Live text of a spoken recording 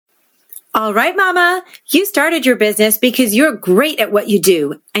All right, Mama, you started your business because you're great at what you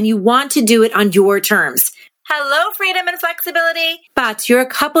do and you want to do it on your terms. Hello, freedom and flexibility. But you're a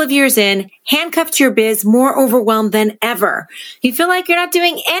couple of years in, handcuffed to your biz, more overwhelmed than ever. You feel like you're not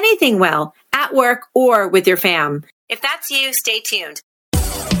doing anything well at work or with your fam. If that's you, stay tuned.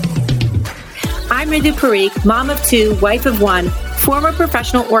 I'm Ritu Parikh, mom of two, wife of one, former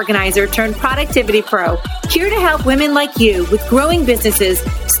professional organizer turned productivity pro, here to help women like you with growing businesses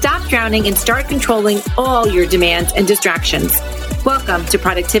stop drowning and start controlling all your demands and distractions. Welcome to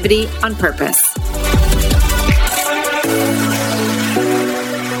Productivity on Purpose.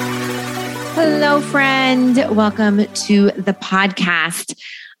 Hello, friend. Welcome to the podcast.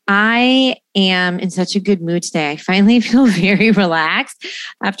 I am in such a good mood today. I finally feel very relaxed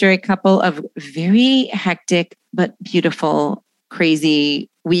after a couple of very hectic but beautiful, crazy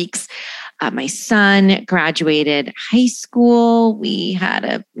weeks. My son graduated high school. We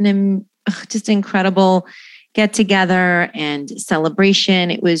had just incredible get together and celebration.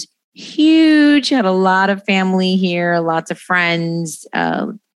 It was huge. Had a lot of family here, lots of friends,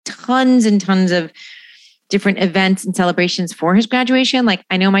 tons and tons of different events and celebrations for his graduation. Like,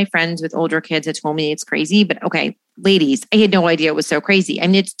 I know my friends with older kids have told me it's crazy, but okay, ladies, I had no idea it was so crazy. I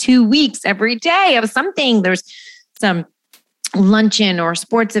mean, it's 2 weeks every day of something. There's some luncheon or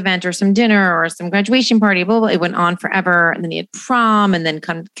sports event or some dinner or some graduation party, blah, blah. It went on forever. And then he had prom and then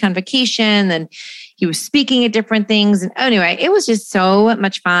convocation. Then he was speaking at different things. And anyway, it was just so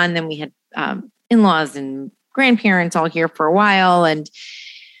much fun. Then we had in-laws and grandparents all here for a while. And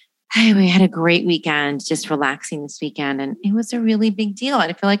we had a great weekend, just relaxing this weekend. And it was a really big deal. And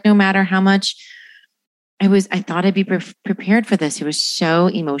I feel like no matter how much I thought I'd be prepared for this. It was so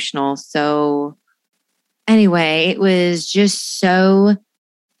emotional. So anyway, it was just so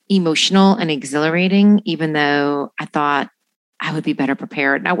emotional and exhilarating, even though I thought I would be better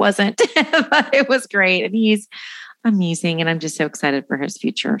prepared. And I wasn't, but it was great. And he's amazing. And I'm just so excited for his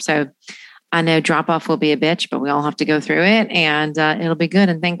future. So I know drop off will be a bitch, but we all have to go through it and it'll be good.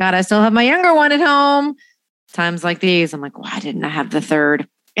 And thank God I still have my younger one at home. Times like these, I'm like, why didn't I have the third?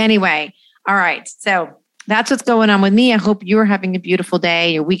 Anyway, all right. So that's what's going on with me. I hope you're having a beautiful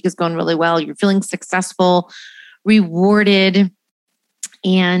day. Your week is going really well. You're feeling successful, rewarded.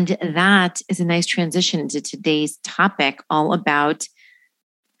 And that is a nice transition into today's topic, all about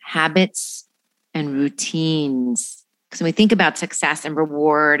habits and routines. Because when we think about success and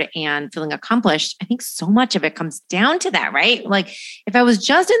reward and feeling accomplished, I think so much of it comes down to that, right? Like, if I was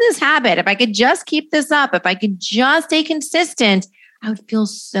just in this habit, if I could just keep this up, if I could just stay consistent, I would feel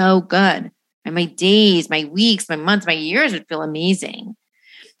so good. And my days, my weeks, my months, my years would feel amazing.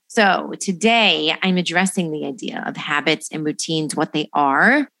 So today I'm addressing the idea of habits and routines, what they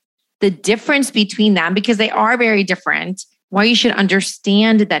are, the difference between them, because they are very different, why you should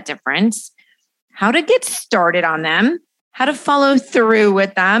understand that difference, how to get started on them, how to follow through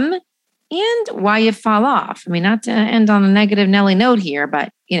with them, and why you fall off. I mean, not to end on a negative Nelly note here,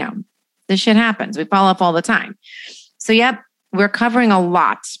 but this shit happens. We fall off all the time. So yep, we're covering a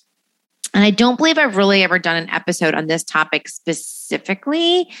lot. And I don't believe I've really ever done an episode on this topic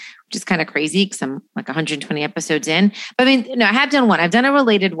specifically, which is kind of crazy because I'm like 120 episodes in. But I mean, no, I have done one. I've done a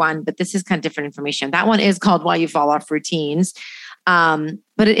related one, but this is kind of different information. That one is called Why You Fall Off Routines.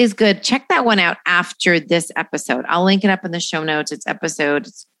 But it is good. Check that one out after this episode. I'll link it up in the show notes. It's I'm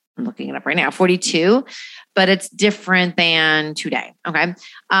looking it up right now, 42, but it's different than today. Okay.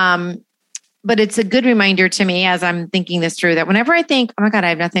 But it's a good reminder to me as I'm thinking this through that whenever I think, oh my God, I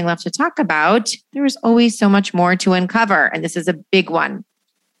have nothing left to talk about, there is always so much more to uncover. And this is a big one.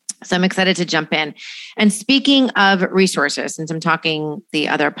 So I'm excited to jump in. And speaking of resources, since I'm talking the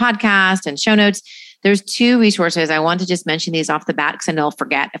other podcast and show notes, there's 2 resources. I want to just mention these off the bat because I know I'll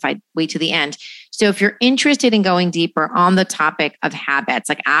forget if I wait to the end. So if you're interested in going deeper on the topic of habits,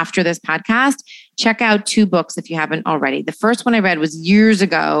 like after this podcast, check out 2 books if you haven't already. The first one I read was years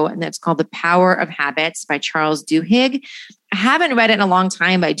ago, and it's called The Power of Habits by Charles Duhigg. I haven't read it in a long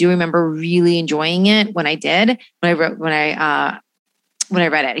time, but I do remember really enjoying it when I did, when I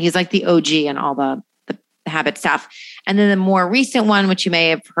read it. He's like the OG and all the habit stuff. And then the more recent one, which you may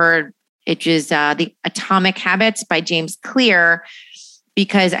have heard, which is The Atomic Habits by James Clear,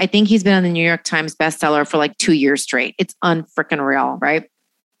 because I think he's been on the New York Times bestseller for like 2 years straight. It's unfreaking real, right?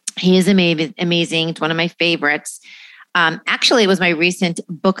 He is amazing. It's one of my favorites. Actually, it was my recent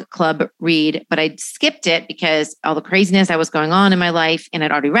book club read, but I skipped it because all the craziness that was going on in my life and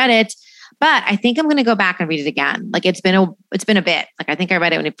I'd already read it. But I think I'm going to go back and read it again. Like it's been a bit. Like I think I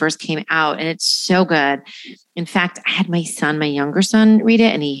read it when it first came out and it's so good. In fact, I had my younger son read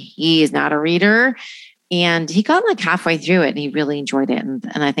it and he is not a reader. And he got like halfway through it and he really enjoyed it. And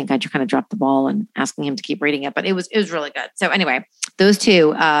I think I kind of dropped the ball and asking him to keep reading it, but it was really good. So anyway, those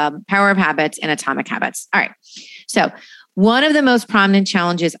two, Power of Habits and Atomic Habits. All right. So one of the most prominent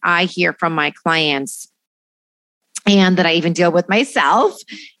challenges I hear from my clients and that I even deal with myself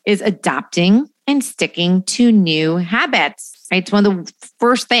is adopting and sticking to new habits. Right? It's one of the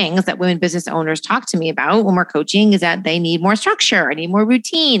first things that women business owners talk to me about when we're coaching is that they need more structure, they need more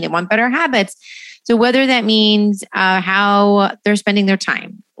routine, they want better habits. So whether that means how they're spending their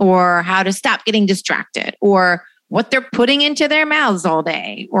time or how to stop getting distracted or what they're putting into their mouths all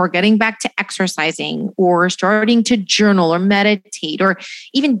day or getting back to exercising or starting to journal or meditate or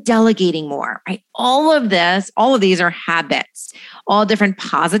even delegating more, right? All of these are habits, all different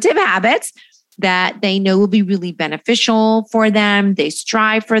positive habits that they know will be really beneficial for them. They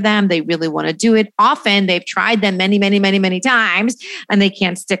strive for them. They really want to do it. Often they've tried them many, many, many, many times and they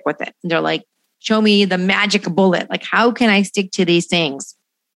can't stick with it. And they're like, show me the magic bullet. Like, how can I stick to these things?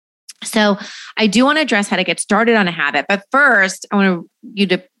 So I do want to address how to get started on a habit. But first, I want you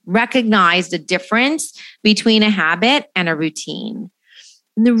to recognize the difference between a habit and a routine.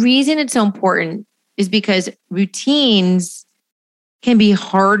 And the reason it's so important is because routines can be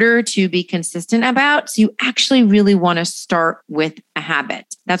harder to be consistent about. So you actually really want to start with a habit.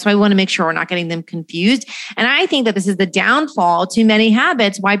 That's why we want to make sure we're not getting them confused. And I think that this is the downfall to many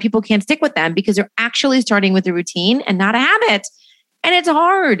habits, why people can't stick with them, because they're actually starting with a routine and not a habit. And it's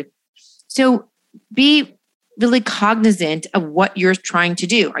hard. So be really cognizant of what you're trying to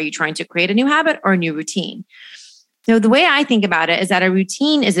do. Are you trying to create a new habit or a new routine? So the way I think about it is that a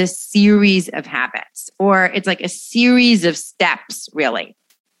routine is a series of habits, or it's like a series of steps, really.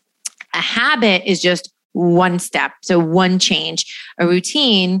 A habit is just one step, so one change. A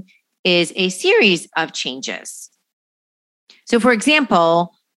routine is a series of changes. So for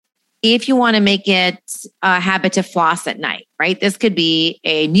example, if you want to make it a habit to floss at night, right? This could be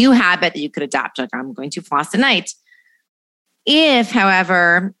a new habit that you could adopt, like I'm going to floss at night. If,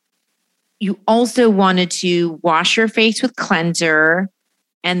 however, you also wanted to wash your face with cleanser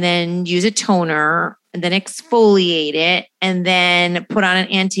and then use a toner and then exfoliate it and then put on an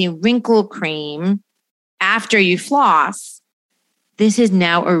anti-wrinkle cream after you floss, this is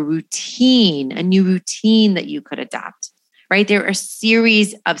now a routine, a new routine that you could adopt, right? There are a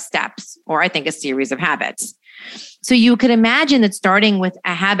series of steps, or I think a series of habits. So you could imagine that starting with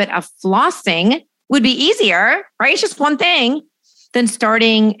a habit of flossing would be easier, right? It's just one thing. Than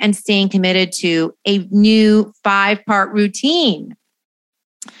starting and staying committed to a new 5-part routine.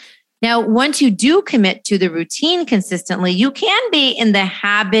 Now, once you do commit to the routine consistently, you can be in the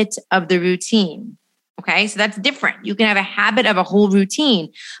habit of the routine. Okay, so that's different. You can have a habit of a whole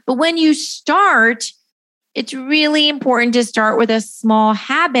routine. But when you start, it's really important to start with a small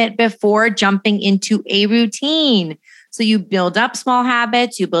habit before jumping into a routine. So you build up small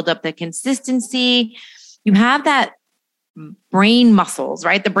habits, you build up the consistency, you have that brain muscles,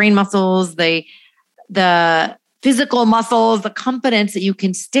 right? The brain muscles, the physical muscles, the confidence that you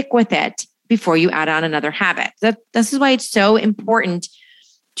can stick with it before you add on another habit. This is why it's so important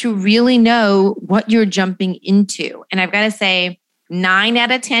to really know what you're jumping into. And I've got to say 9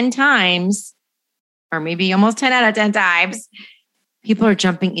 out of 10 times, or maybe almost 10 out of 10 times, people are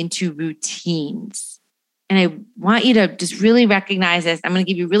jumping into routines. And I want you to just really recognize this. I'm going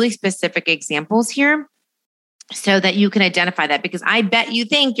to give you really specific examples here, so that you can identify that, because I bet you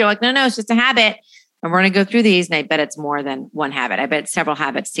think you're like, no, it's just a habit. And we're going to go through these. And I bet it's more than one habit. I bet it's several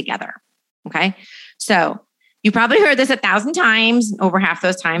habits together. Okay. So you probably heard this 1,000 times. Over half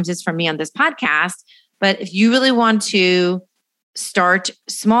those times is from me on this podcast. But if you really want to start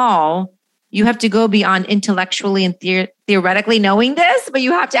small, you have to go beyond intellectually and theoretically knowing this, but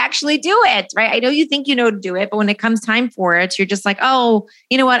you have to actually do it, right? I know you think you know to do it, but when it comes time for it, you're just like, oh,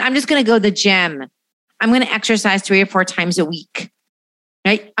 you know what? I'm just going to go to the gym. I'm going to exercise 3 or 4 times a week,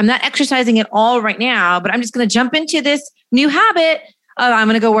 right? I'm not exercising at all right now, but I'm just going to jump into this new habit of I'm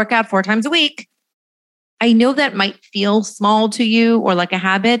going to go work out 4 times a week. I know that might feel small to you or like a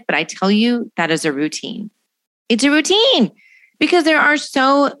habit, but I tell you that is a routine. It's a routine because there are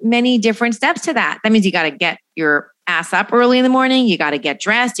so many different steps to that. That means you got to get your ass up early in the morning. You got to get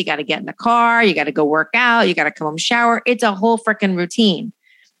dressed. You got to get in the car. You got to go work out. You got to come home, shower. It's a whole freaking routine.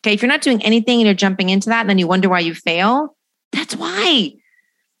 Okay, if you're not doing anything and you're jumping into that and then you wonder why you fail, that's why.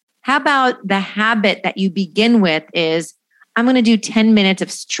 How about the habit that you begin with is, I'm going to do 10 minutes of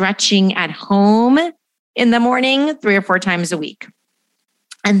stretching at home in the morning 3 or 4 times a week.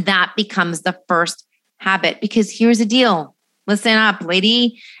 And that becomes the first habit, because here's the deal. Listen up,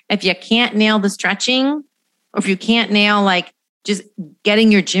 lady. If you can't nail the stretching, or if you can't nail like just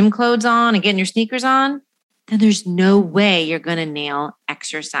getting your gym clothes on and getting your sneakers on, then there's no way you're going to nail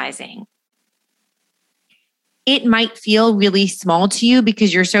exercising. It might feel really small to you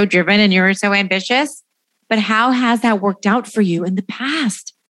because you're so driven and you're so ambitious, but how has that worked out for you in the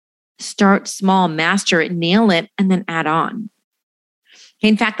past? Start small, master it, nail it, and then add on.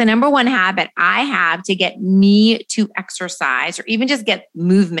 In fact, the number one habit I have to get me to exercise or even just get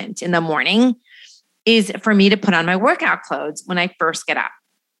movement in the morning is for me to put on my workout clothes when I first get up.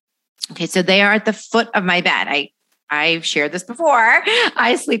 Okay, so they are at the foot of my bed. I've shared this before.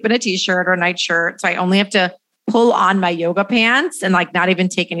 I sleep in a t-shirt or a nightshirt, so I only have to pull on my yoga pants and like not even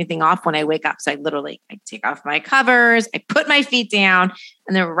take anything off when I wake up. So I take off my covers, I put my feet down,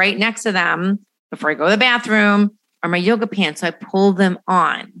 and then right next to them, before I go to the bathroom, are my yoga pants. So I pull them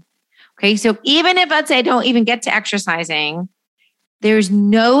on. Okay. So even if let's say I don't even get to exercising, there's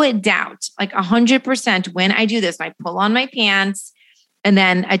no doubt, like 100% when I do this, I pull on my pants and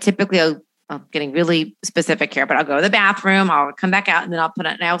then I typically, I'm getting really specific here, but I'll go to the bathroom, I'll come back out and then I'll put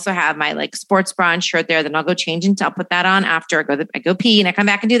on, and I also have my like sports bra and shirt there. Then I'll go change and I'll put that on after I go pee and I come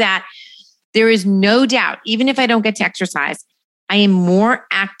back and do that. There is no doubt, even if I don't get to exercise, I am more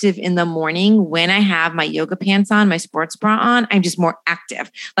active in the morning when I have my yoga pants on, my sports bra on. I'm just more active.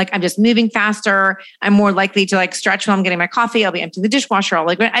 Like I'm just moving faster. I'm more likely to like stretch while I'm getting my coffee. I'll be emptying the dishwasher.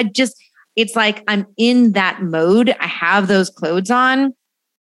 It's like I'm in that mode. I have those clothes on.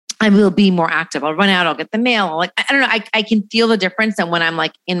 I will be more active. I'll run out. I'll get the mail. I don't know. I can feel the difference than when I'm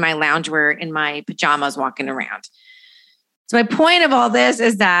like in my loungewear, in my pajamas, walking around. So my point of all this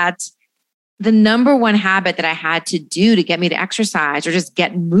is that the number one habit that I had to do to get me to exercise or just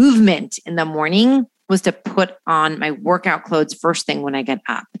get movement in the morning was to put on my workout clothes first thing when I get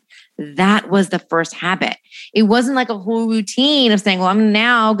up. That was the first habit. It wasn't like a whole routine of saying, well, I'm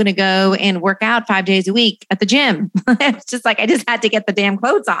now going to go and work out 5 days a week at the gym. It's just like, I just had to get the damn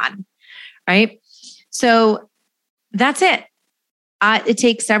clothes on. Right. So that's it. It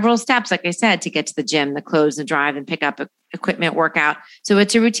takes several steps, like I said, to get to the gym, the clothes, the drive, and pick up equipment, workout. So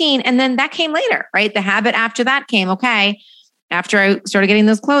it's a routine. And then that came later, right? The habit after that came, okay, after I started getting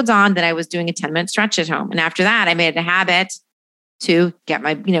those clothes on, then I was doing a 10-minute stretch at home. And after that, I made it a habit to get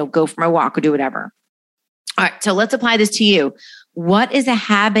my, go for my walk or do whatever. All right. So let's apply this to you. What is a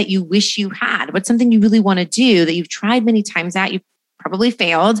habit you wish you had? What's something you really want to do that you've tried many times at, you've probably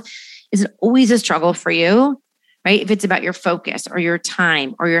failed? Is it always a struggle for you? Right? If it's about your focus or your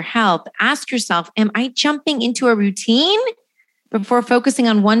time or your health, ask yourself, am I jumping into a routine before focusing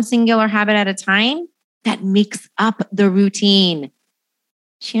on one singular habit at a time that makes up the routine?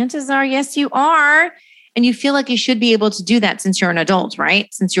 Chances are, yes, you are. And you feel like you should be able to do that since you're an adult,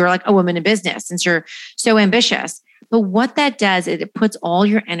 right? Since you're like a woman in business, since you're so ambitious. But what that does is it puts all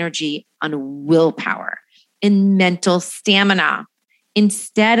your energy on willpower and mental stamina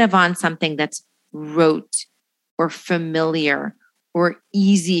instead of on something that's rote or familiar or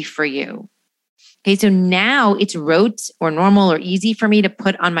easy for you. Okay, so now it's rote or normal or easy for me to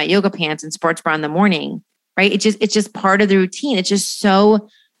put on my yoga pants and sports bra in the morning, right? It's just part of the routine. It's just so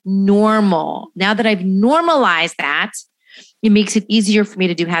normal. Now that I've normalized that, it makes it easier for me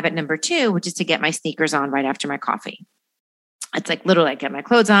to do habit number 2, which is to get my sneakers on right after my coffee. It's like literally I get my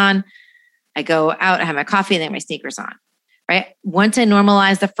clothes on, I go out, I have my coffee, and then my sneakers on. Right? Once I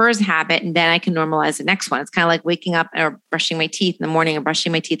normalize the first habit, and then I can normalize the next one. It's kind of like waking up or brushing my teeth in the morning and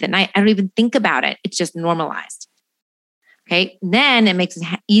brushing my teeth at night. I don't even think about it. It's just normalized. Okay. Then it makes it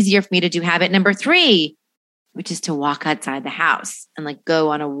easier for me to do habit number 3, which is to walk outside the house and like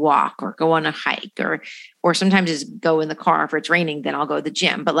go on a walk or go on a hike or sometimes just go in the car. If it's raining, then I'll go to the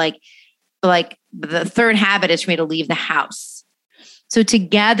gym. But the third habit is for me to leave the house. So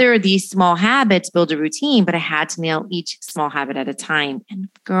together, these small habits build a routine, but I had to nail each small habit at a time. And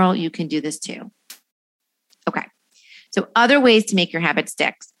girl, you can do this too. Okay. So other ways to make your habit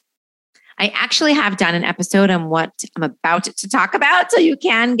stick. I actually have done an episode on what I'm about to talk about. So you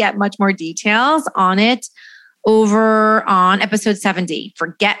can get much more details on it over on episode 70.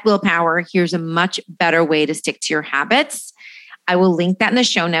 Forget willpower. Here's a much better way to stick to your habits. I will link that in the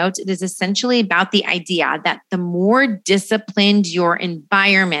show notes. It is essentially about the idea that the more disciplined your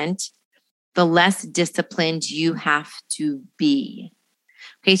environment, the less disciplined you have to be.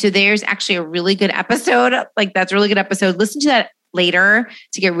 Okay, so there's actually a really good episode. That's a really good episode. Listen to that later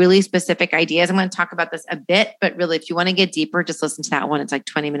to get really specific ideas. I'm going to talk about this a bit, but really, if you want to get deeper, just listen to that one. It's like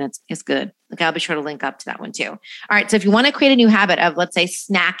 20 minutes. It's good. I'll be sure to link up to that one too. All right, so if you want to create a new habit of, let's say,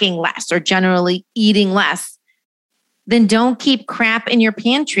 snacking less or generally eating less, then don't keep crap in your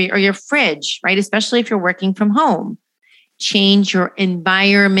pantry or your fridge, right? Especially if you're working from home. Change your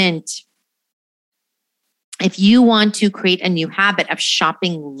environment. If you want to create a new habit of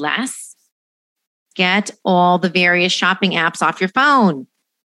shopping less, get all the various shopping apps off your phone.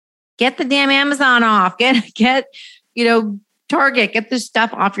 Get the damn Amazon off. Get Target, get this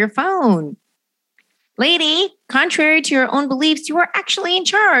stuff off your phone. Lady, contrary to your own beliefs, you are actually in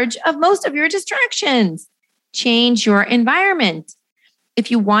charge of most of your distractions. Change your environment.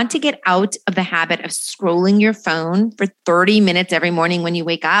 If you want to get out of the habit of scrolling your phone for 30 minutes every morning when you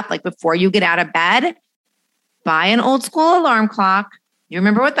wake up, like before you get out of bed, buy an old school alarm clock. You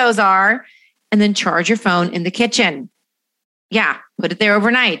remember what those are, and then charge your phone in the kitchen. Yeah, put it there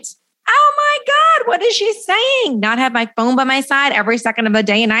overnight. Oh my God, what is she saying? Not have my phone by my side every second of the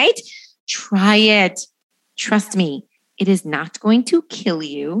day and night? Try it. Trust me, it is not going to kill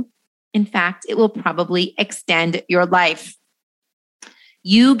you. In fact, it will probably extend your life.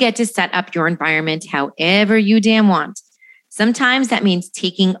 You get to set up your environment however you damn want. Sometimes that means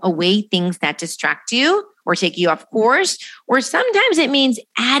taking away things that distract you or take you off course, or sometimes it means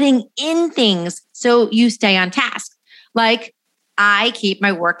adding in things so you stay on task. Like I keep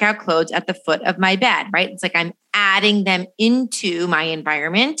my workout clothes at the foot of my bed, right? It's like I'm adding them into my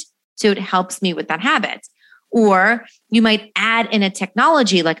environment so it helps me with that habit. Or you might add in a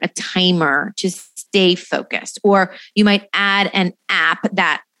technology like a timer to stay focused. Or you might add an app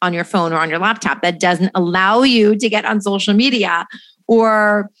that on your phone or on your laptop that doesn't allow you to get on social media.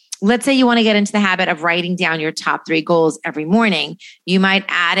 Or let's say you want to get into the habit of writing down your top 3 goals every morning. You might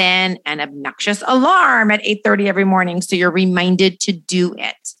add in an obnoxious alarm at 8:30 every morning so you're reminded to do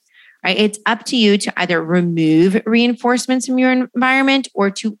it. Right? It's up to you to either remove reinforcements from your environment or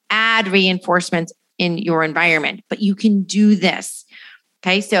to add reinforcements in your environment. But you can do this.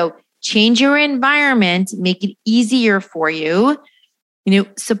 Okay, so change your environment, make it easier for you.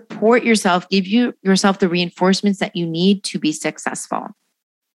 Support yourself, give yourself the reinforcements that you need to be successful.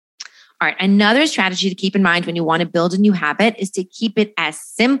 All right, another strategy to keep in mind when you want to build a new habit is to keep it as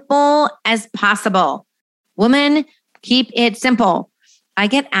simple as possible. Woman, keep it simple. I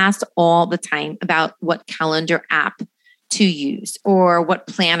get asked all the time about what calendar app to use or what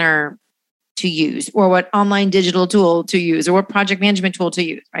planner to use or what online digital tool to use or what project management tool to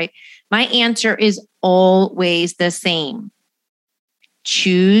use, right? My answer is always the same.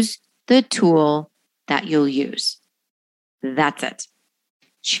 Choose the tool that you'll use. That's it.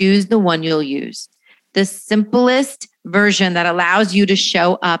 Choose the one you'll use. The simplest version that allows you to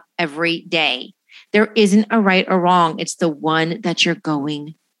show up every day. There isn't a right or wrong. It's the one that you're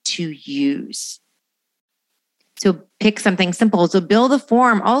going to use. So pick something simple. So build a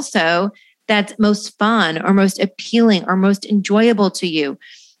form also that's most fun or most appealing or most enjoyable to you.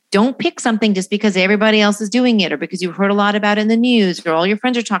 Don't pick something just because everybody else is doing it or because you've heard a lot about it in the news or all your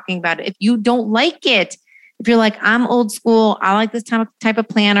friends are talking about it. If you don't like it, if you're like, I'm old school, I like this type of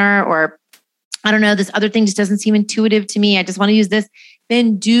planner, or I don't know, this other thing just doesn't seem intuitive to me, I just want to use this,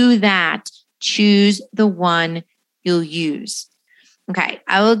 then do that. Choose the one you'll use. Okay,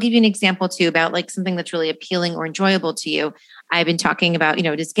 I will give you an example too about like something that's really appealing or enjoyable to you. I've been talking about,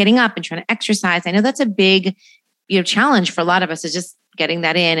 just getting up and trying to exercise. I know that's a big, challenge for a lot of us, is just getting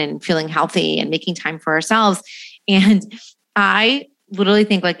that in and feeling healthy and making time for ourselves. And I literally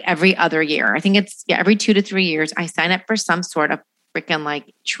think like every other year, I think it's every 2 to 3 years, I sign up for some sort of freaking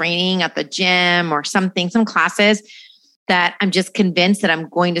like training at the gym or something, some classes that I'm just convinced that I'm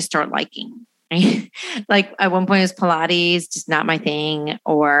going to start liking. Right? Like at one point it was Pilates, just not my thing,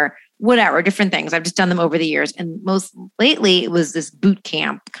 or whatever, different things. I've just done them over the years. And most lately it was this boot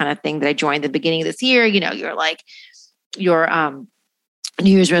camp kind of thing that I joined at the beginning of this year. You're like your New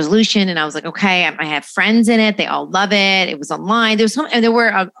Year's resolution. And I was like, okay, I have friends in it. They all love it. It was online. There were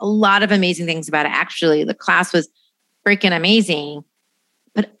a lot of amazing things about it. Actually, the class was freaking amazing,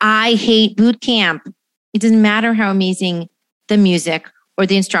 but I hate boot camp. It doesn't matter how amazing the music or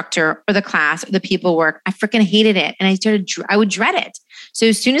the instructor or the class or the people work. I freaking hated it. And I would dread it. So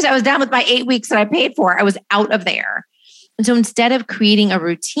as soon as I was done with my 8 weeks that I paid for, I was out of there. And so instead of creating a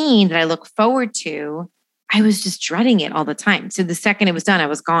routine that I look forward to, I was just dreading it all the time. So the second it was done, I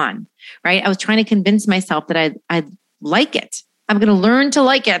was gone, right? I was trying to convince myself that I'd like it. I'm going to learn to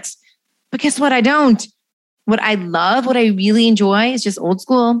like it. But guess what? I don't. What I love, what I really enjoy is just old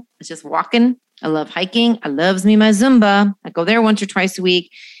school. It's just walking. I love hiking. I loves me my Zumba. I go there once or twice a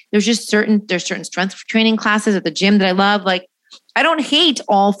week. There's certain strength training classes at the gym that I love. Like, I don't hate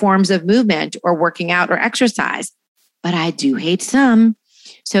all forms of movement or working out or exercise, but I do hate some.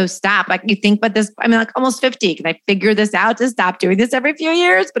 So stop. Like you think about this, I'm like almost 50. Can I figure this out to stop doing this every few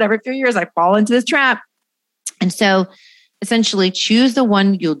years? But every few years I fall into this trap. And so essentially choose the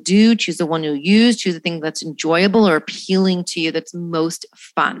one you'll do, choose the one you'll use, choose the thing that's enjoyable or appealing to you, that's most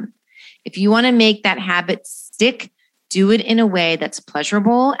fun. If you want to make that habit stick, do it in a way that's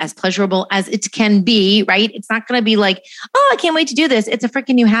pleasurable as it can be, right? It's not going to be like, oh, I can't wait to do this. It's a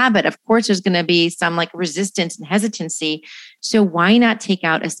freaking new habit. Of course, there's going to be some like resistance and hesitancy. So why not take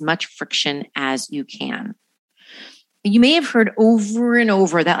out as much friction as you can? You may have heard over and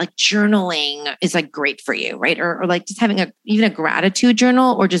over that like journaling is like great for you, right? Or like just having even a gratitude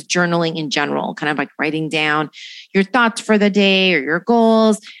journal or just journaling in general, kind of like writing down your thoughts for the day or your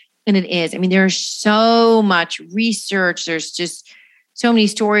goals. And it is. I mean, there's so much research. There's just so many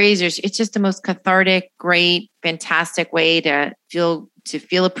stories. It's just the most cathartic, great, fantastic way to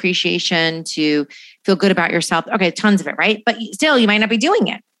feel appreciation, to feel good about yourself. Okay, tons of it, right? But still, you might not be doing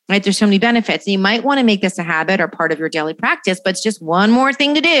it. Right? There's so many benefits. And you might want to make this a habit or part of your daily practice, but it's just one more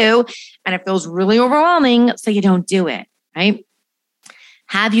thing to do. And it feels really overwhelming, so you don't do it, right?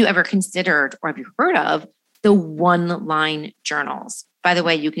 Have you ever considered or have you heard of the one-line journals? By the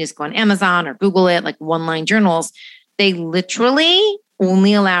way, you can just go on Amazon or Google it, like one-line journals. They literally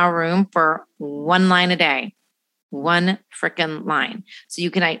only allow room for one line a day. One freaking line. So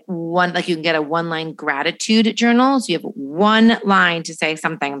you can get a one-line gratitude journal. So you have one line to say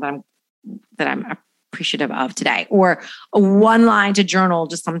something that I'm appreciative of today, or a one line to journal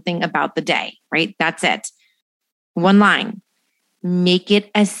just something about the day, right? That's it. One line. Make it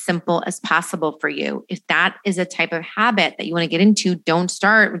as simple as possible for you. If that is a type of habit that you want to get into, don't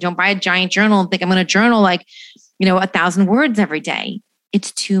buy a giant journal and think I'm going to journal 1,000 words every day.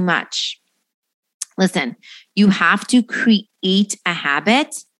 It's too much. Listen, you have to create a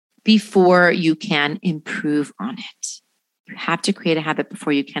habit before you can improve on it. You have to create a habit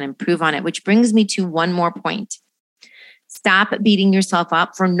before you can improve on it, which brings me to one more point. Stop beating yourself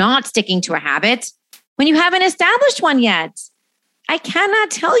up for not sticking to a habit when you haven't established one yet. I cannot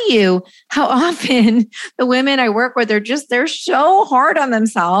tell you how often the women I work with they're so hard on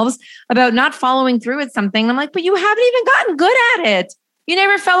themselves about not following through with something. I'm like, but you haven't even gotten good at it. You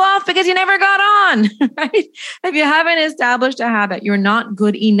never fell off because you never got on, right? If you haven't established a habit, you're not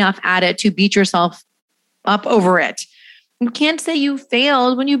good enough at it to beat yourself up over it. You can't say you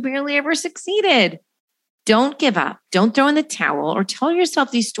failed when you barely ever succeeded. Don't give up. Don't throw in the towel or tell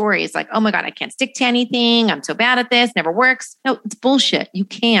yourself these stories like, oh my God, I can't stick to anything. I'm so bad at this. Never works. No, it's bullshit. You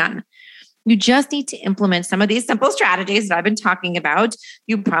can. You just need to implement some of these simple strategies that I've been talking about.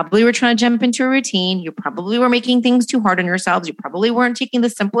 You probably were trying to jump into a routine. You probably were making things too hard on yourselves. You probably weren't taking the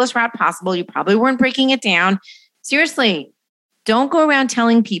simplest route possible. You probably weren't breaking it down. Seriously, don't go around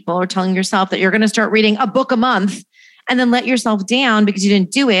telling people or telling yourself that you're going to start reading a book a month and then let yourself down because you didn't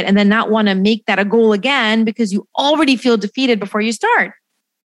do it and then not want to make that a goal again because you already feel defeated before you start.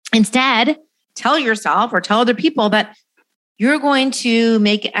 Instead, tell yourself or tell other people that you're going to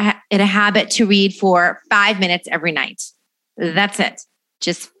make it a habit to read for 5 minutes every night. That's it.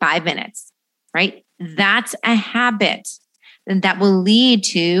 Just 5 minutes, right? That's a habit. And that will lead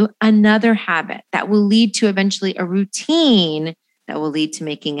to another habit. That will lead to eventually a routine that will lead to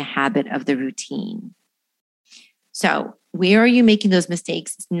making a habit of the routine. So where are you making those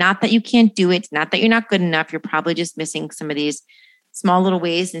mistakes? It's not that you can't do it. It's not that you're not good enough. You're probably just missing some of these small little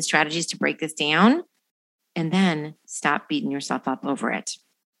ways and strategies to break this down. And then stop beating yourself up over it.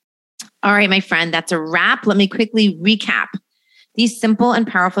 All right, my friend, that's a wrap. Let me quickly recap. These simple and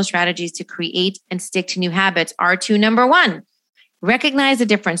powerful strategies to create and stick to new habits are to number one, recognize the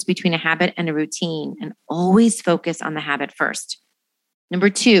difference between a habit and a routine and always focus on the habit first. Number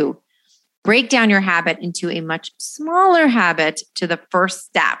two, break down your habit into a much smaller habit to the first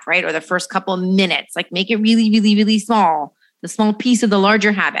step, right? Or the first couple of minutes, like make it really, really, really small, the small piece of the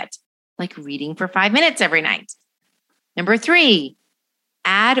larger habit. Like reading for 5 minutes every night. Number three,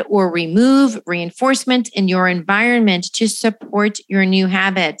 add or remove reinforcement in your environment to support your new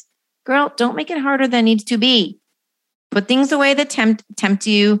habit. Girl, don't make it harder than it needs to be. Put things away that tempt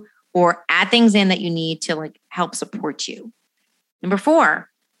you or add things in that you need to help support you. Number four,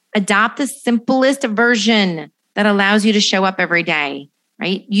 adopt the simplest version that allows you to show up every day.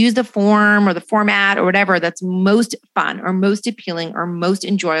 Right? Use the form or the format or whatever that's most fun or most appealing or most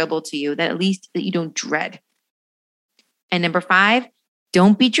enjoyable to you, that at least that you don't dread. And number five,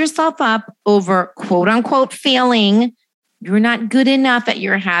 don't beat yourself up over quote unquote failing. You're not good enough at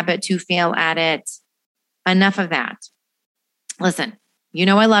your habit to fail at it. Enough of that. Listen, you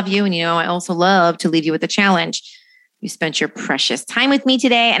know I love you and you know I also love to leave you with a challenge. You spent your precious time with me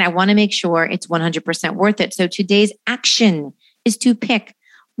today and I want to make sure it's 100% worth it. So today's action is to pick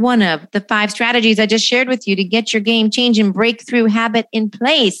one of the 5 strategies I just shared with you to get your game change and breakthrough habit in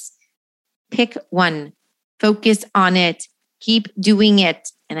place. Pick one, focus on it, keep doing it,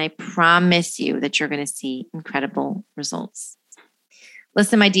 and I promise you that you're going to see incredible results.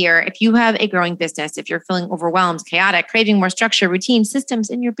 Listen, my dear, if you have a growing business, if you're feeling overwhelmed, chaotic, craving more structure, routine, systems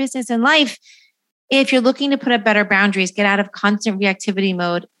in your business and life, if you're looking to put up better boundaries, get out of constant reactivity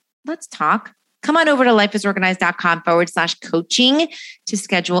mode, let's talk. Come on over to lifeisorganized.com/coaching to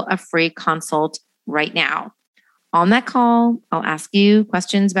schedule a free consult right now. On that call, I'll ask you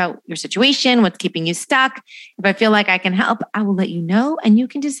questions about your situation, what's keeping you stuck. If I feel like I can help, I will let you know, and you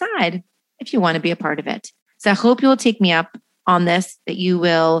can decide if you want to be a part of it. So I hope you will take me up on this, that you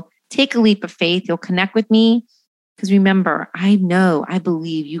will take a leap of faith. You'll connect with me. Because remember, I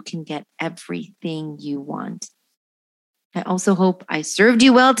believe you can get everything you want. I also hope I served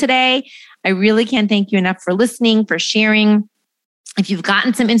you well today. I really can't thank you enough for listening, for sharing. If you've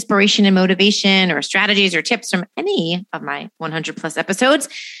gotten some inspiration and motivation or strategies or tips from any of my 100 plus episodes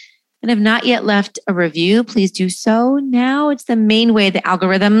and have not yet left a review, please do so now. It's the main way the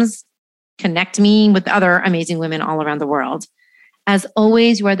algorithms connect me with other amazing women all around the world. As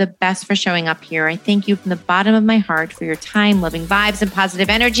always, you are the best for showing up here. I thank you from the bottom of my heart for your time, loving vibes, and positive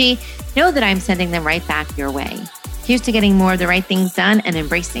energy. Know that I'm sending them right back your way. Here's to getting more of the right things done and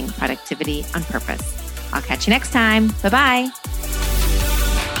embracing productivity on purpose. I'll catch you next time. Bye-bye.